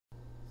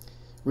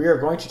we are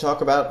going to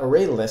talk about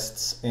array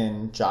lists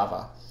in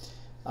Java.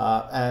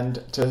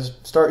 And to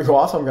start you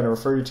off, I'm going to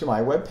refer you to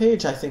my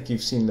webpage. I think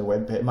you've seen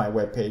my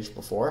webpage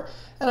before.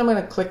 And I'm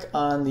going to click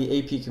on the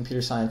AP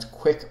Computer Science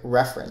Quick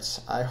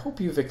Reference. I hope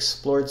you've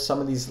explored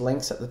some of these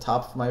links at the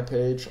top of my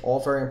page, all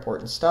very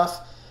important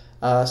stuff.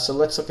 So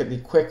let's look at the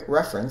Quick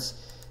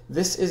Reference.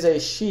 This is a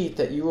sheet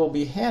that you will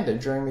be handed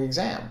during the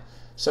exam.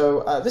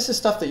 So this is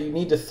stuff that you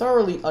need to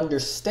thoroughly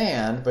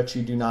understand, but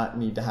you do not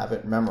need to have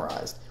it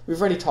memorized. We've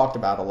already talked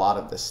about a lot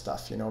of this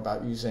stuff, you know,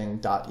 about using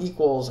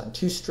 .equals and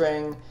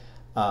toString.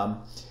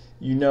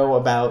 You know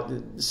about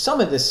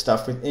some of this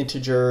stuff with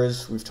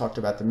integers. We've talked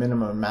about the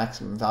minimum and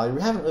maximum value.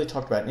 We haven't really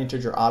talked about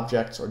integer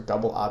objects or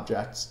double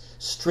objects.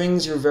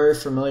 Strings you're very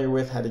familiar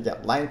with, how to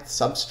get length,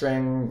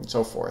 substring, and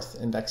so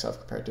forth, index of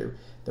compared to.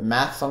 The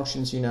math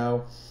functions you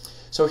know.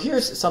 So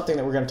here's something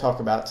that we're going to talk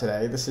about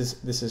today. This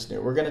is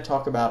new. We're going to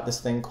talk about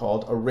this thing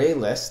called array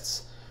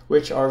lists,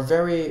 which are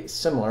very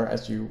similar,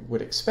 as you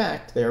would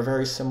expect. They are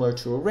very similar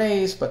to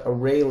arrays, but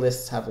array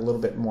lists have a little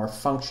bit more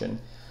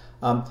function.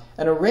 And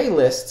array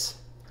lists,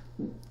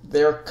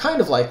 they're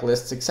kind of like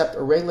lists, except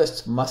array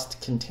lists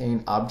must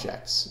contain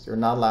objects. You're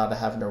not allowed to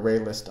have an array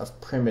list of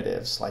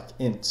primitives, like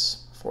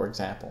ints, for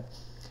example.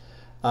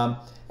 And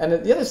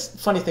the other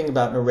funny thing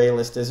about an array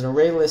list is an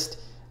array list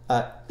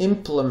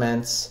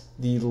implements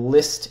the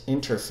list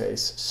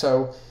interface.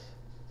 So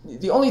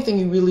the only thing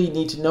you really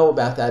need to know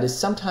about that is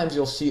sometimes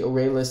you'll see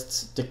array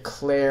lists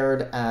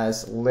declared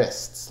as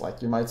lists.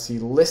 Like you might see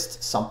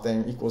list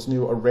something equals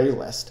new array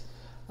list.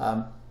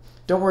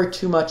 Don't worry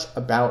too much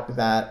about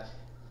that.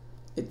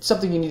 It's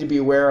something you need to be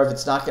aware of.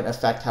 It's not going to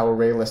affect how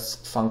array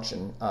lists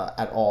function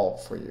at all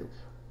for you.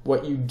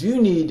 What you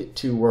do need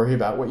to worry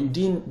about, what you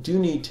do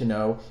need to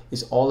know,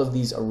 is all of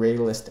these array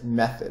list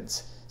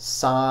methods.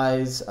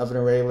 Size of an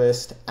array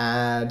list,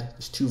 add,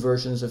 there's two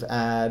versions of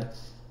add.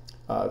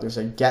 There's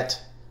a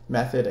get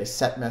method, a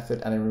set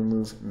method, and a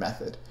remove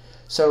method.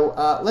 So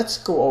let's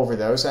go over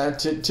those. And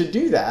to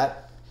do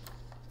that,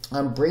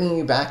 I'm bringing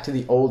you back to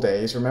the old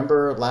days.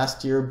 Remember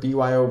last year,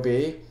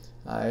 BYOB?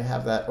 I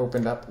have that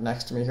opened up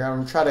next to me here. I'm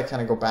going to try to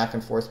kind of go back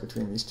and forth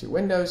between these two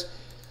windows.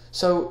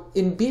 So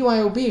in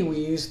BYOB, we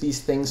used these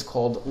things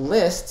called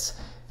lists.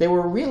 They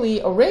were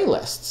really array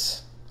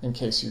lists, in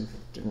case you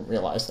didn't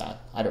realize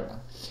that. I don't know.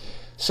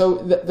 So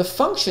the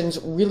functions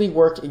really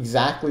work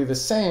exactly the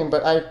same,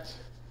 but I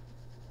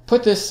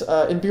put this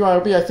in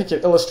BYOB. I think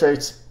it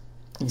illustrates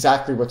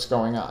exactly what's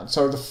going on.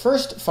 So the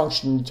first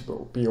function you need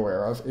to be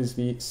aware of is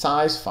the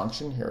size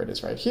function. Here it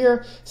is right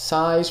here.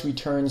 Size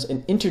returns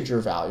an integer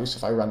value. So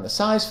if I run the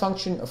size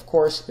function, of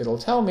course, it'll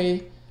tell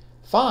me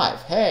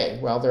 5. Hey,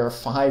 well, there are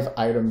 5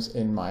 items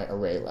in my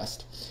array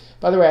list.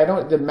 By the way,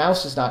 the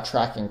mouse is not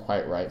tracking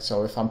quite right,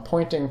 so if I'm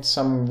pointing to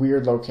some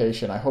weird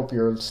location, I hope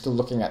you're still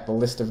looking at the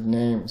list of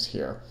names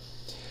here.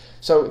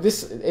 So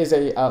this is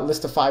a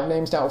list of 5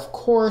 names. Now, of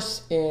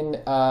course,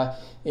 in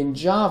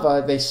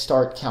Java, they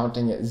start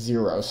counting at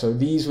 0. So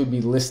these would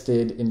be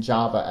listed in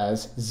Java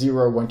as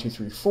 0, 1, 2,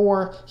 3,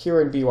 4.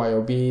 Here in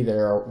BYOB,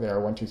 there are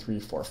 1, 2, 3,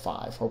 4,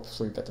 5.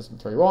 Hopefully that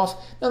doesn't throw you off.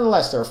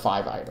 Nonetheless, there are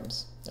 5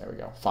 items. There we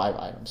go, 5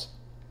 items.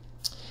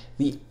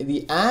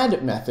 The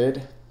add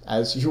method,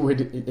 as you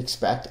would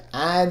expect,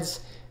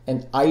 adds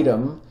an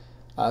item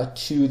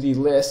to the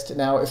list.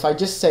 Now, if I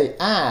just say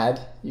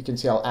add, you can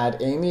see I'll add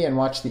Amy and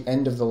watch the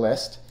end of the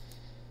list.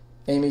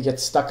 Amy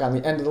gets stuck on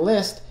the end of the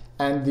list,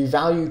 and the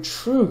value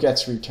true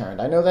gets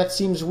returned. I know that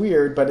seems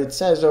weird, but it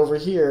says over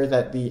here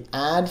that the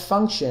add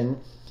function,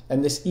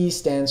 and this E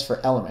stands for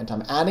element.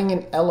 I'm adding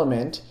an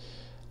element,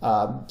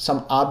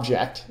 some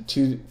object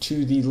to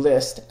the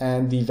list,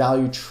 and the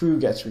value true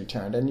gets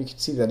returned. And you can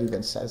see that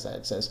even says that.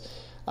 It says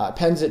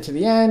appends it to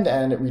the end,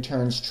 and it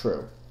returns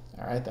true.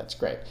 All right, that's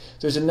great.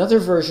 There's another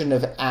version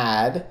of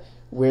add,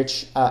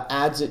 which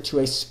adds it to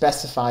a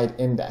specified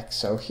index.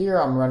 So here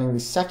I'm running the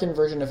second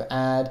version of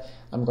add.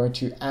 I'm going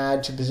to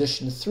add to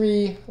position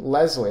 3,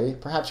 Leslie.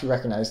 Perhaps you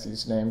recognize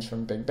these names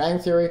from Big Bang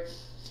Theory.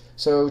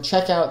 So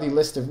check out the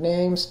list of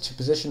names. To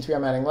position 3,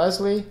 I'm adding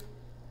Leslie.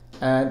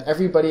 And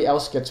everybody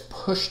else gets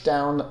pushed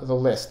down the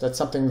list. That's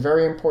something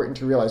very important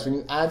to realize. When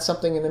you add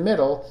something in the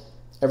middle,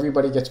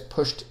 everybody gets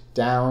pushed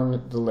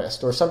down the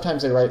list. Or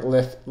sometimes they write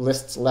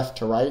lists left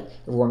to right.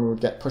 Everyone would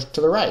get pushed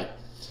to the right.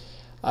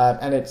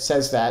 And it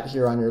says that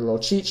here on your little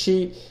cheat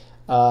sheet.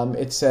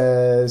 It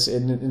says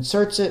it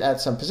inserts it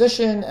at some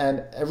position,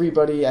 and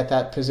everybody at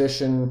that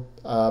position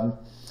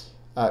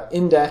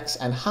index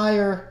and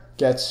higher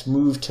gets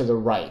moved to the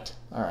right.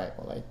 All right,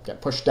 well, they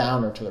get pushed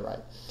down or to the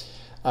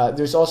right.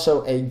 There's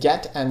also a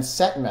get and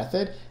set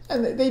method,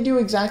 and they do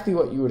exactly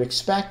what you would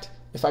expect.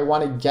 If I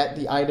want to get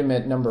the item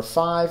at number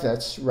 5,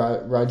 that's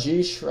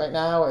Rajesh right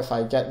now. If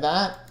I get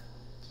that,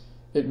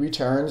 it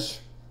returns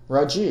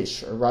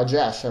Rajesh or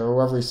Rajesh or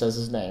whoever he says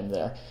his name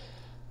there.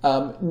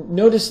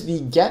 Notice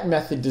the get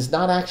method does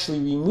not actually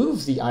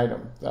remove the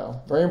item, though.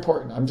 Very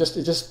important.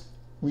 It just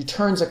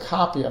returns a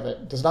copy of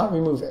it, does not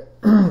remove it.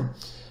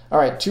 All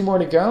right, 2 more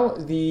to go.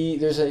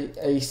 There's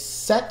a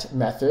set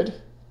method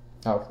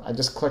Oh, I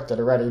just clicked it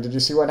already. Did you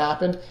see what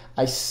happened?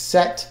 I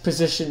set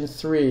position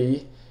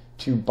 3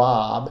 to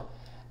Bob,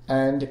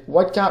 and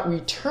what got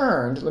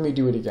returned, let me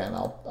do it again.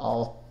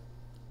 I'll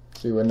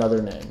do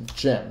another name,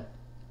 Jim.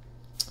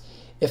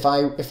 If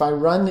I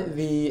run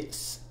the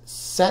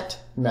set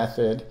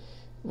method,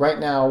 right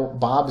now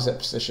Bob is at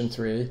position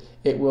 3,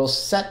 it will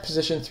set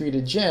position 3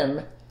 to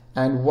Jim,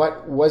 and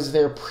what was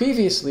there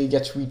previously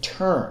gets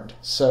returned.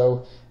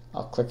 So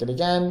I'll click it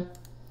again.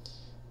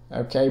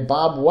 Okay,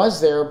 Bob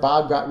was there,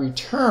 Bob got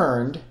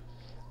returned,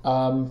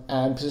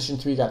 and position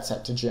 3 got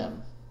set to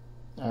Jim.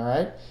 All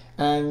right,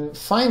 and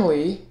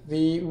finally,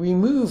 the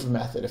remove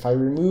method. If I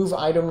remove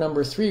item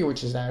number 3,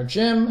 which is now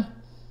Jim,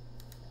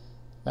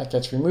 that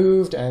gets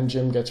removed and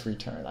Jim gets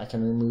returned. I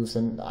can remove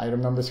the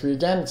item number 3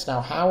 again. It's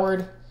now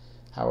Howard.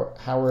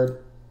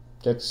 Howard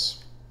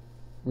gets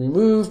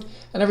removed,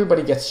 and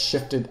everybody gets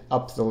shifted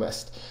up the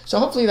list. So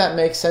hopefully that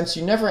makes sense.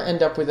 You never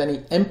end up with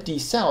any empty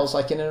cells.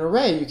 Like in an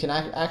array, you can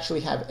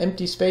actually have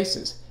empty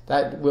spaces.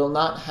 That will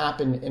not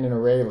happen in an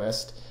array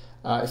list.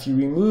 If you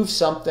remove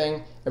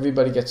something,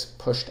 everybody gets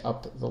pushed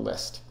up the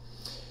list.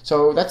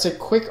 So that's a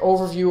quick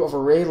overview of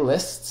array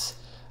lists.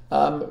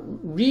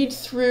 Read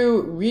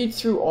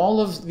through all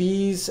of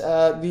these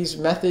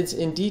methods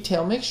in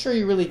detail. Make sure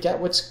you really get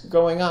what's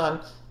going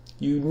on.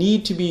 You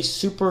need to be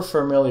super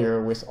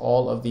familiar with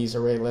all of these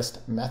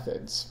ArrayList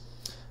methods.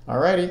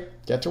 Alrighty,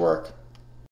 get to work.